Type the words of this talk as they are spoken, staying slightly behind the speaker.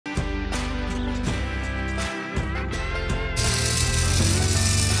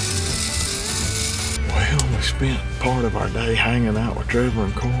spent part of our day hanging out with Trevor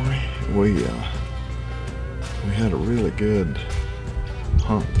and Corey. We had a really good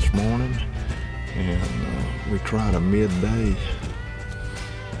hunt this morning, and we tried a midday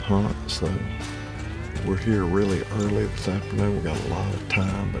hunt, so we're here really early this afternoon. We got a lot of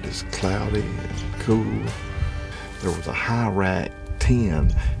time, but it's cloudy and cool. There was a high rack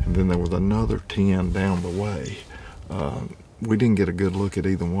 10, and then there was another 10 down the way. We didn't get a good look at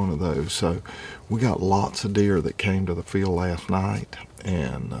either one of those, so we got lots of deer that came to the field last night,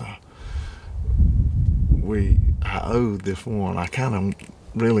 and I owed this one. I kind of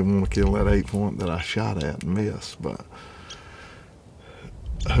really want to kill that 8-point that I shot at and missed, but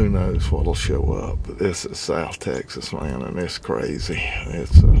who knows what'll show up. This is South Texas, man, and it's crazy.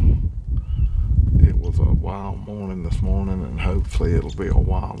 It was a wild morning this morning, and hopefully it'll be a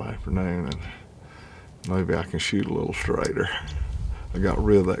wild afternoon, and maybe I can shoot a little straighter. I got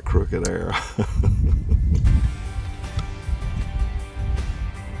rid of that crooked arrow.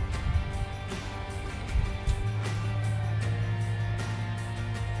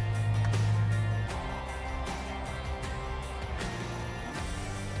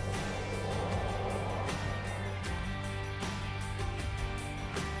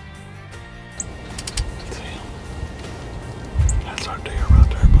 That's our deer right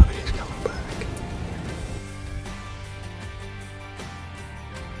there, buddy. He's coming back.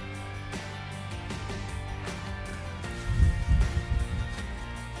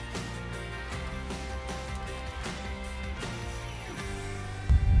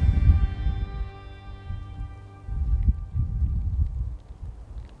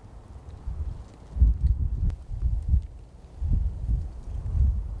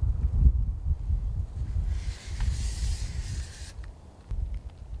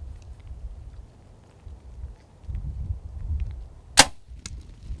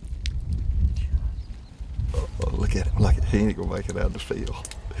 Look at him, look at him. He ain't gonna make it out of the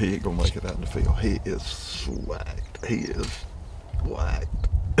field. He ain't gonna make it out of the field. He is swacked. He is whacked.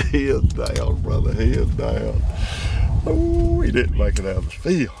 He is down, brother. He is down. Oh, he didn't make it out of the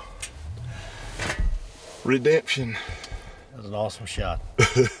field. Redemption. That was an awesome shot.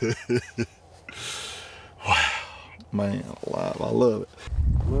 Wow, man alive, I love it.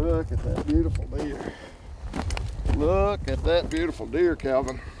 Look at that beautiful deer. Look at that beautiful deer,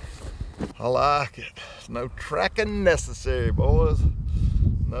 Calvin. I like it. No tracking necessary, boys.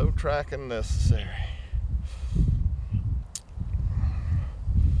 No tracking necessary.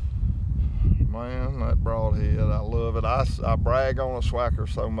 Man, that broadhead, I love it. I brag on a swacker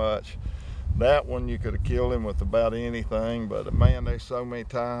so much. That one you could have killed him with about anything, but man, there's so many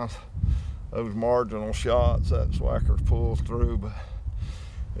times those marginal shots that swacker pulls through, but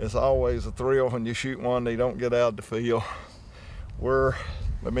it's always a thrill when you shoot one they don't get out the field.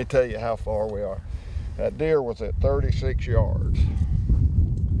 Let me tell you how far we are. That deer was at 36 yards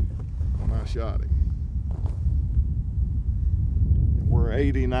when I shot him. We're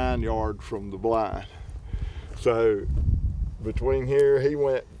 89 yards from the blind. So between here, he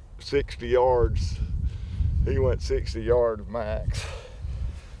went 60 yards. He went 60 yards max.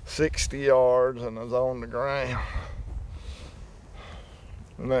 60 yards and was on the ground.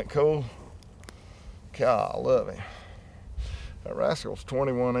 Isn't that cool? God, I love him. That rascal's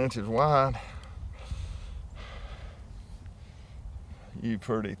 21 inches wide. You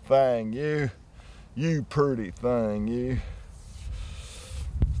pretty thing, you. You pretty thing, you.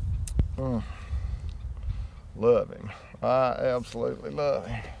 Love him. I absolutely love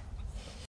him.